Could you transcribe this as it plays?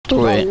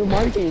through it. You're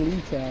marking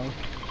retail.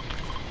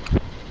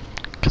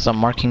 Because I'm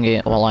marking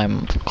it while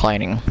I'm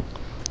gliding.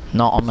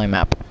 Not on my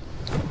map.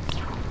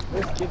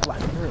 There's kids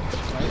landing here,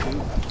 right?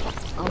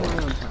 I'm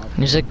right on top.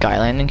 There's a guy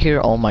landing here?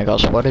 Oh my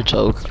gosh, what a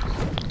joke.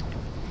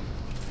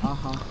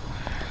 Uh-huh.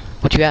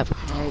 What you have?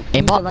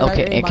 Aimbot?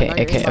 Okay.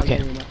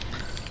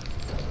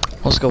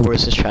 Let's go,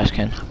 where's this trash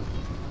can?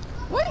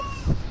 What?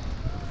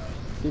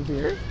 You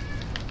here?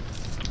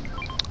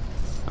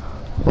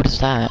 What is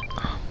that?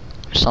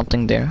 There's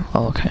something there.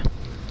 Oh, okay.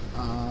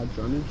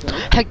 Johnny.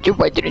 Hector,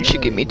 why didn't you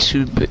give me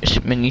 2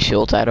 mini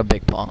shields? I had a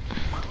big pot.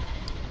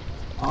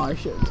 Oh, you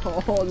should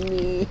have told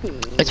me.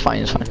 It's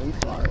fine, it's fine. I'm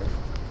sorry.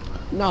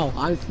 No,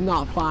 it's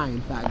not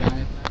fine, fat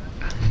guy.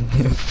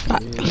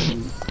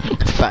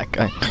 Fat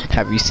guy.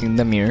 Have you seen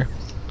the mirror?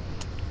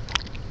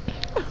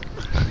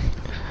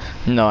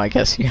 No, I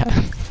guess you have.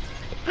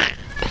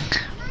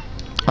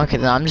 Okay,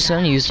 then I'm just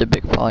gonna use the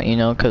big pot, you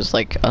know, cause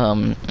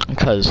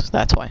cause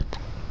that's why.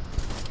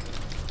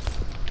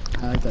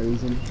 I like that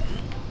reason.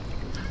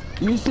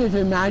 Yusuf,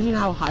 imagine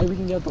how high we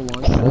can get the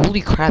launch. Holy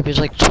crap, there's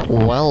like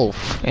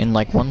 12 in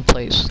like one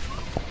place.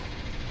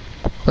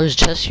 There's a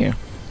chest here.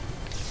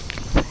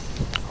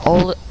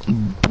 Oh,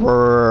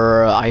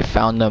 brr, I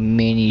found a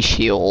mini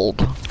shield.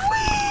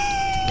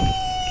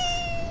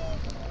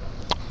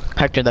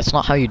 Hector, that's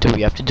not how you do it.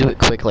 You have to do it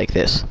quick like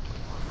this.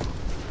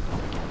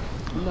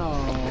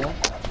 No,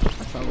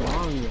 that's not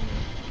wrong.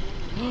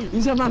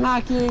 Yusuf, I'm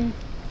hacking.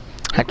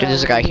 Hector,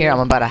 there's a guy here. I'm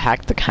about to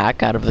hack the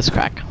hack out of this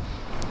crack.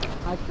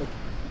 Hack the...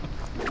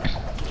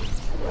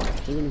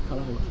 You're gonna cut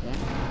off his cat?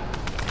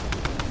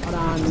 Hold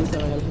on, Yusuf, I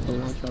gotta hit the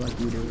launcher like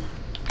you do.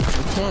 I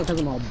can't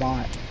because I'm all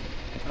bot.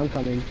 I'm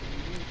coming.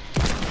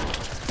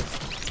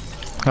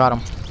 Got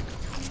him.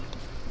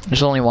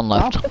 There's only one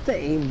left. I'll put the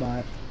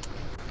aimbot.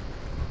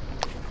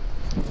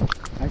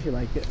 I actually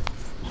like it.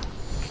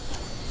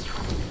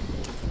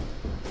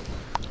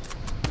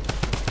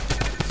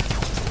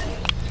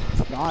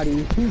 God,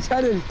 he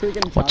tried to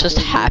freaking. What just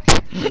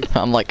happened?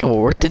 I'm like,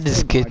 oh, where did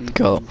this kid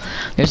go?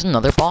 There's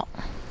another bot.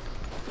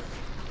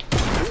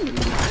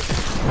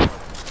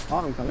 Oh,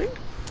 I'm coming.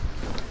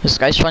 This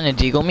guy's trying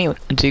to deagle me.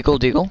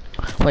 Deagle.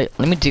 Wait,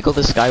 let me deagle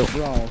this guy.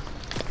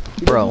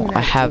 Bro,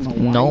 I have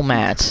no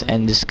mats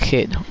and this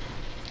kid.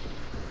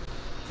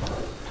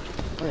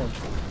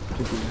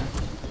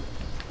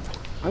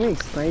 I'm getting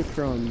sniped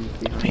from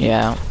behind.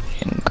 Yeah,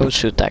 and go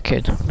shoot that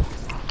kid.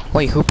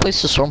 Wait, who plays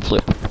the storm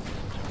flip?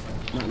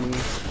 Not me.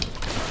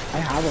 I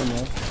have one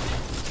though.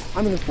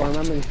 I'm in the farm.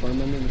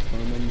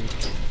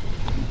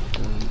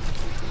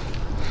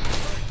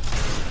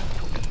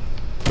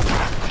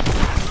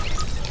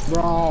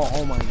 Bro,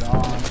 oh my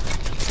god.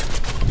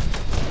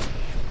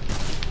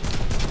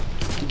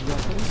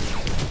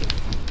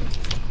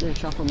 Yeah,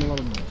 shot from a lot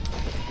of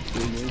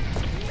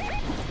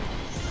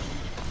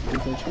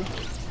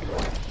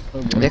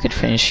They could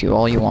finish you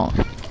all you want.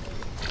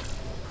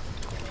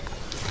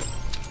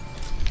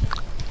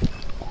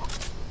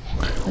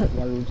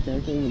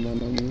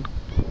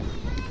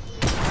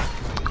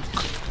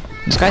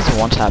 This guy's a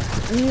one-tap.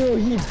 Ew,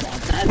 he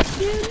got that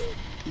skin?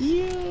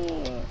 Ew.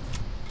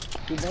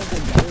 He got the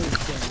better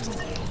skin.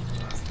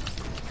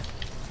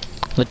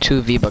 The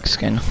 2 V-Buck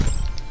skin. I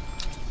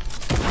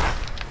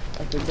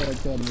think that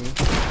killed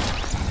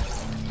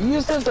me.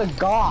 You said the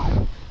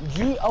god.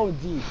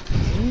 G-O-D.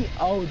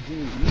 G-O-D.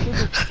 You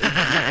said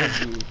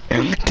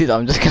the Dude,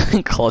 I'm just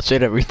getting clutched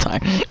every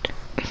time.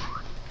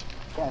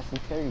 Yes,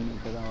 it's carrying me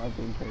because I love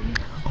being carried.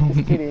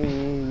 Just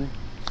kidding.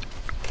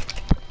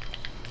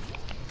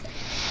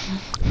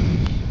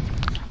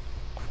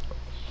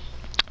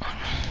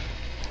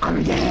 I'm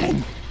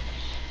again.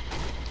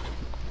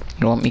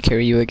 You want me to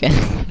carry you again?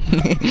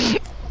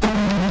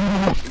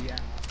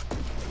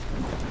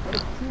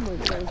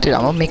 Dude,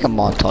 I'm gonna make a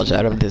montage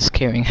out of this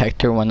carrying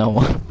Hector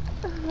 101.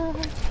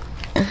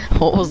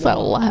 What was that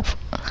laugh?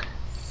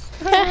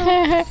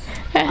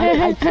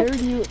 I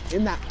carried you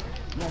in that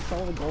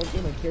solid gold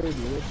game. I carried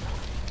you.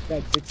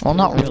 Well,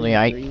 not really.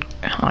 I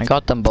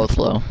got them both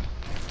low.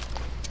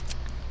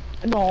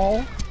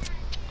 No.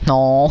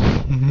 No.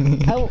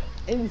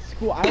 In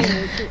school, I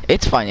was.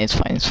 It's fine.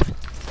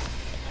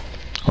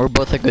 We're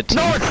both a good team.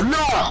 No, it's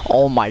not.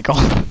 Oh my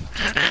god.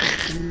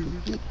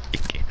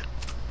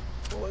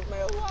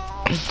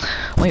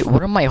 Wait,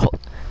 what am I?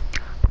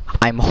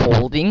 I'm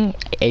holding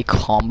a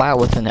combat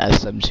with an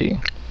SMG.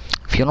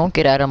 If you don't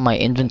get out of my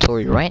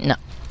inventory right now.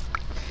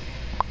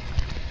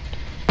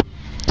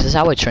 This is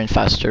how I train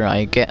faster.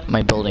 I get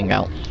my building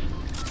out.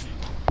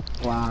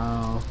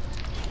 Wow.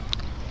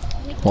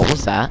 What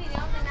was that?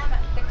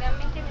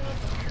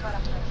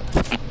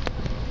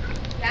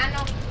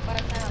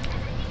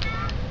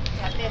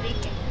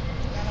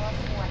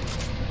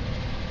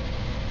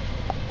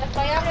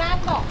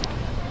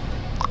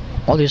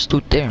 Oh, there's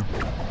loot there.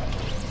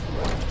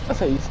 That's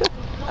what you said.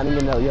 I didn't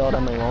even know you at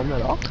my mom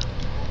at all.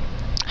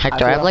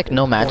 Hector, I have like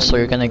no match, so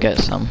you're gonna get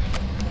some.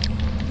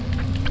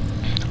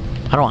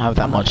 I don't have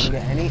that much.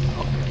 Get any?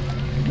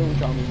 Don't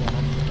drop me one.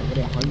 I'm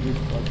getting 100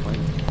 plus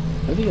points.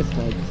 I think it's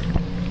snipes.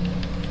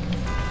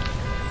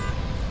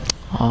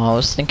 Oh, I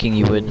was thinking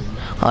you would.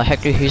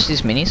 Hector, here's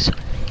these minis.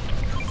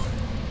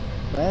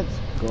 Let's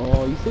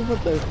go. You see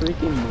what the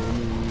freaking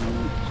movie?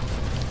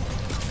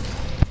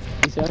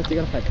 You see I have to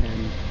get a pet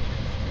pen.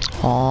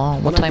 Oh,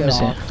 what time is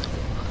it?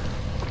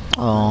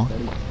 Oh.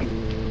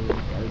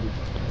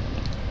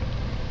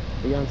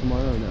 Are you on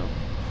tomorrow or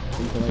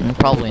no?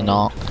 Probably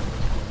not.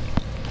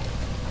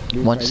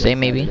 Wednesday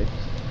maybe?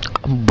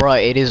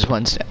 Bruh, it is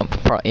Wednesday.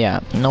 Yeah,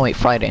 no wait,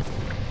 Friday.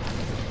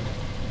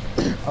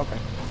 Okay.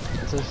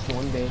 It's just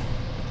one day.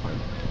 Fine.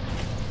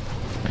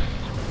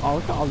 Oh,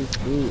 look at all these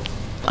food.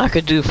 I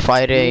could do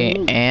Friday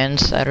and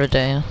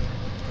Saturday.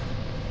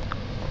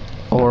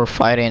 Or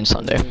Friday and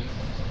Sunday.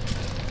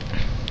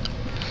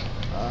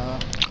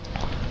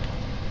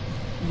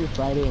 Do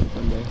Friday and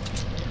Sunday.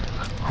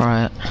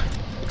 Alright.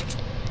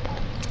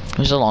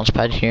 There's a launch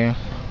pad here.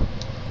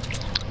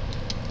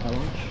 At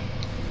lunch?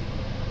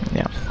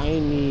 Yeah. I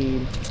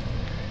need...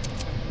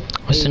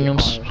 What's the new...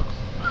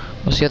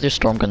 What's the other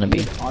storm gonna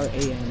be?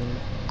 R-A-N.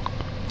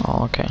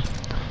 Oh, okay.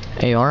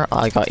 AR?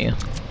 I got you.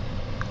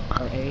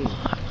 R-A.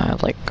 I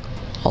have like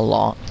a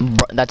lot.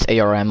 That's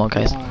AR ammo,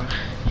 guys. Yeah.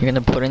 You're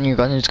gonna put in your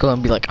gun and it's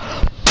gonna be like...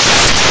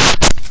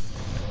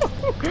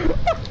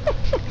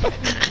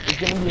 It's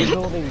gonna be a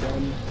building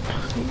gun.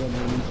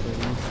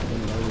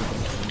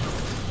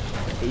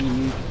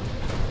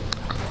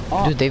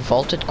 Oh. Dude, they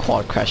vaulted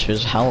quad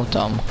crashers. How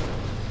dumb. I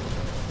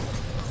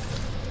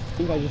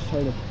think I just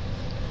heard it.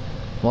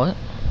 What?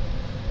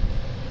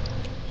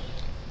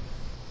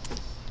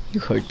 You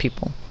heard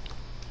people.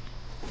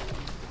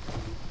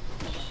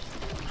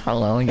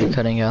 Hello, you're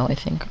cutting out, I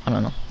think. I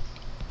don't know.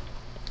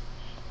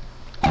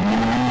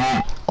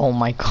 Oh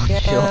my god,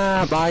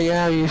 Yeah,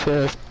 yeah, you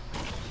should.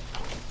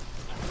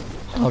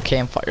 Okay,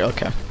 I'm fired,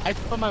 okay. I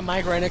put my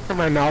mic right next to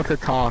my mouth to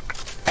talk.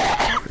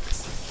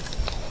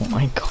 Oh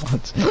my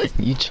god,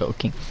 you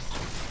choking.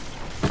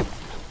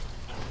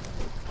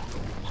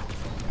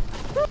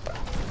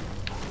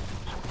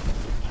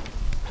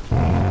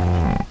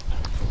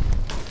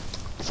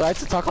 So I have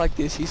to talk like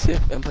this, you sit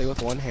and play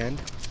with one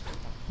hand?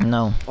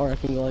 No. Or I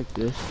can go like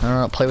this.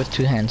 No, play with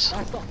two hands.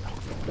 That's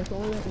the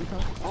only way I can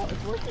talk. Oh,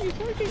 it's working, it's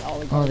working.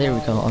 Oh, there we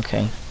go,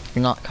 okay.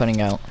 You're not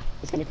cutting out.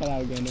 It's gonna cut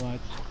out again,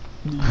 watch.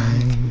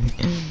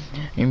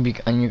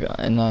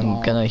 and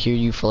I'm gonna hear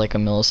you for like a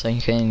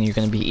millisecond and you're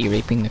gonna be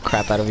e-raping the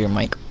crap out of your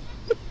mic.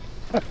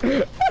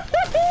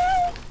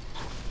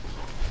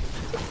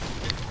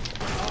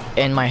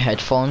 And my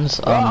headphones,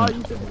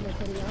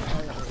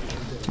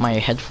 my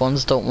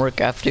headphones don't work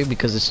after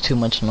because it's too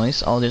much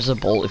noise. Oh, there's a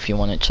bolt if you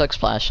want it. Chug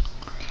splash.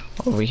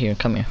 Over here,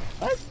 come here.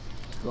 Let's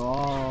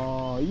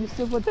go. You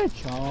still put the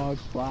chug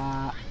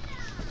splat.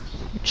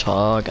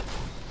 Chug.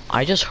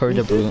 I just heard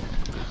a brute.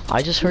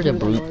 I just heard a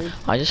brute.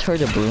 I just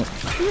heard a brute.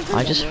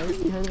 I just...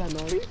 You heard that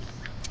noise?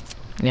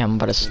 Yeah, I'm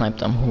about to snipe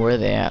them. Where are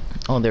they at?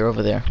 Oh, they're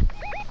over there.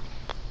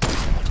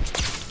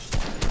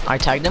 I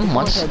tagged him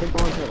once.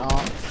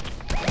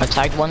 I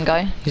tagged one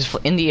guy. He's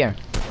in the air.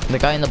 The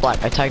guy in the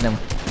black. I tagged him.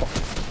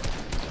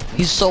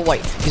 He's so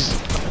white. He's...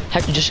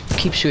 Hector, just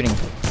keep shooting.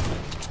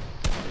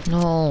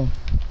 No.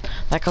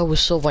 That guy was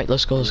so white.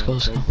 Let's go, let's go,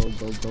 let's go.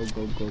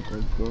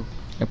 Go.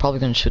 They're probably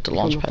gonna shoot the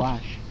launch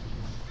pad.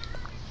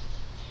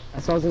 I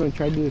saw I was gonna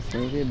try to do the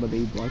stranger, but they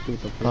blocked it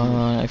with the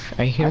flash.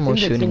 I hear more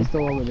shooting.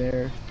 Still over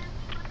there.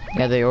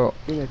 Yeah, they are. I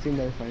think that team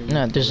they're fighting.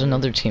 No, there's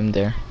another team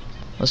there.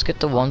 Let's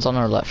get the ones on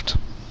our left.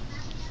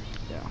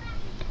 Yeah.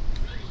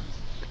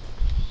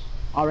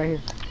 Oh, right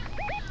here.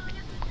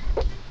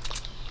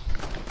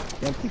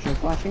 You have picture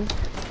flashing?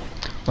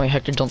 Wait,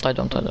 Hector, don't die,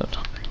 don't die, don't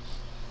die.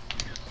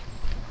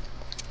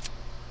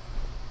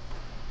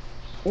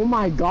 Oh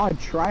my god,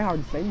 try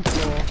hard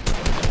central.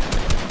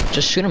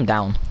 Just shoot him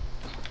down.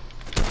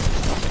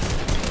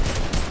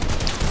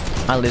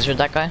 I lasered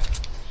that guy.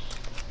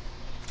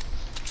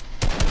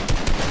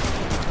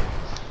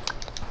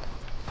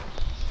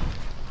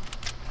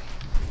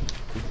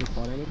 Did you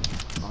spot any?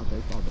 Oh,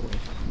 they saw the way.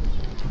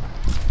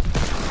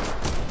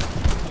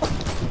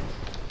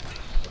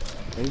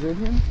 Lasered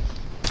him?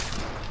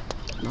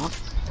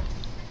 Knocked?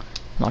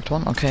 Knocked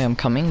one? Okay, I'm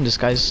coming. This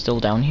guy's still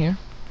down here.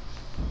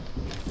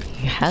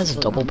 He has a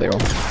double barrel.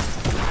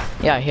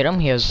 Yeah, I hit him.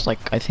 He has,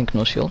 like, I think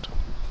no shield.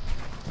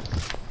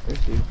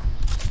 There's you.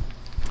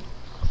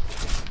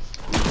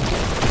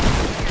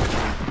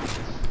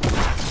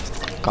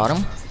 Got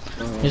him.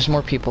 There's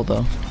more people,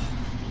 though.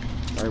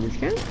 Garbage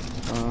can?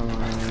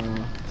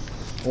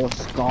 Oh,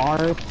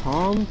 Scar,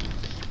 Tom?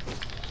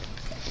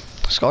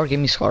 Scar, give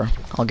me Scar.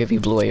 I'll give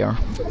you blue AR.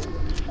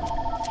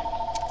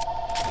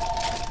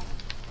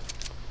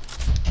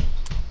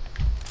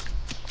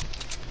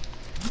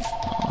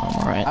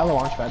 Alright. I have a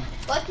launch pad.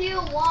 What do you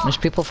want? There's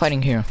people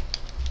fighting here.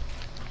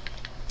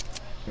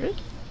 Really?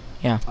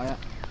 Yeah. Oh yeah.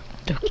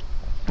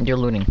 You're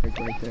looting.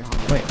 Right there,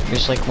 huh? Wait,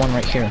 there's like one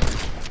right here.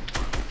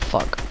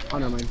 Fuck. Oh,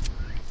 never mind.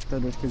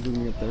 There's kids with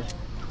me up there.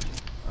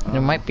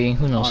 There might be,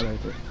 who knows. Oh,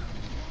 right there.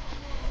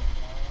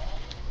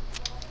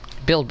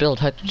 Build,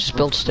 just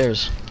build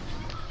stairs.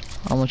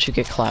 I want you to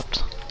get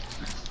clapped.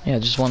 Yeah,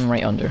 just one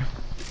right under.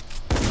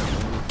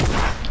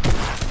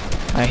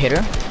 I hit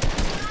her.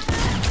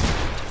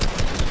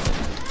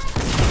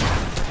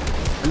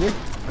 me?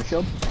 My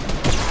shield?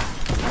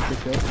 That's the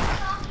shield.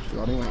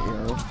 Reloading my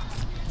arrow.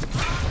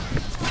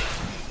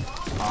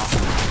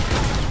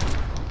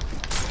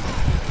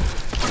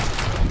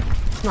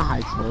 Not high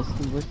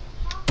explosive.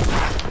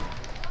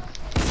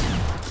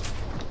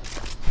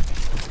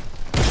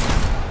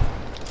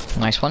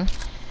 Nice one.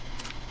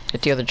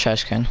 Get the other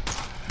trash can.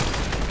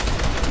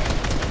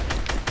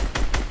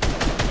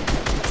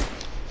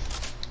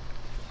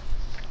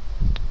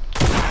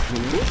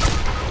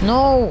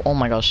 No! Oh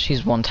my gosh,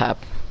 she's one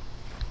tap.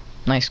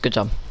 Nice, good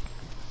job.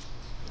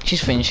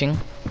 She's finishing.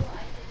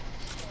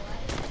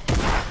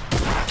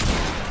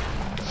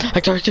 I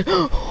tried to.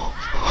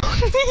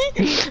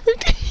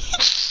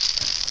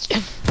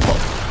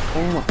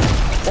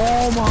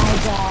 Oh my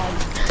god!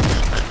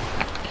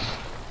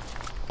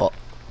 Oh,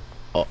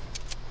 oh,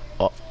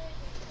 oh,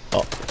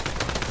 oh,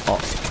 oh.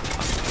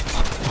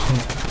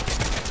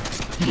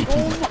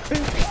 Oh my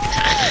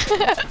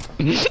god!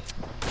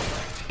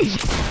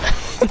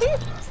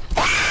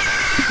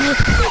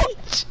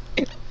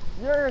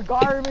 You're a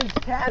garbage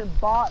can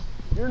bot.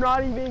 You're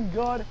not even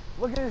good.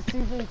 Look at the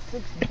season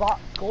 6 bot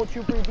gold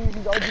trooper thinks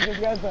he's OG because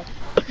he has the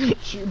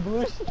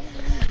blue.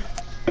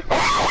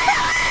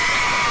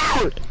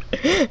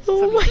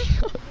 Oh my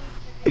god.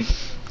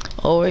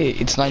 Oh wait,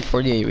 it's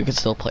 9:48. We can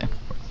still play.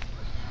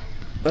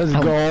 Let's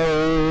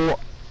go.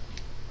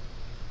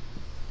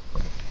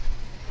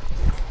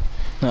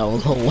 No,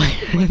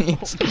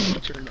 hilarious.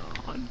 Turn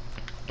on.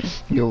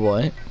 You're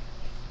what?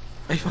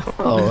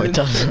 Oh, it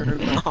doesn't.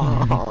 Turn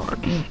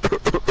on.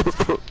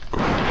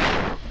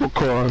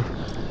 Okay.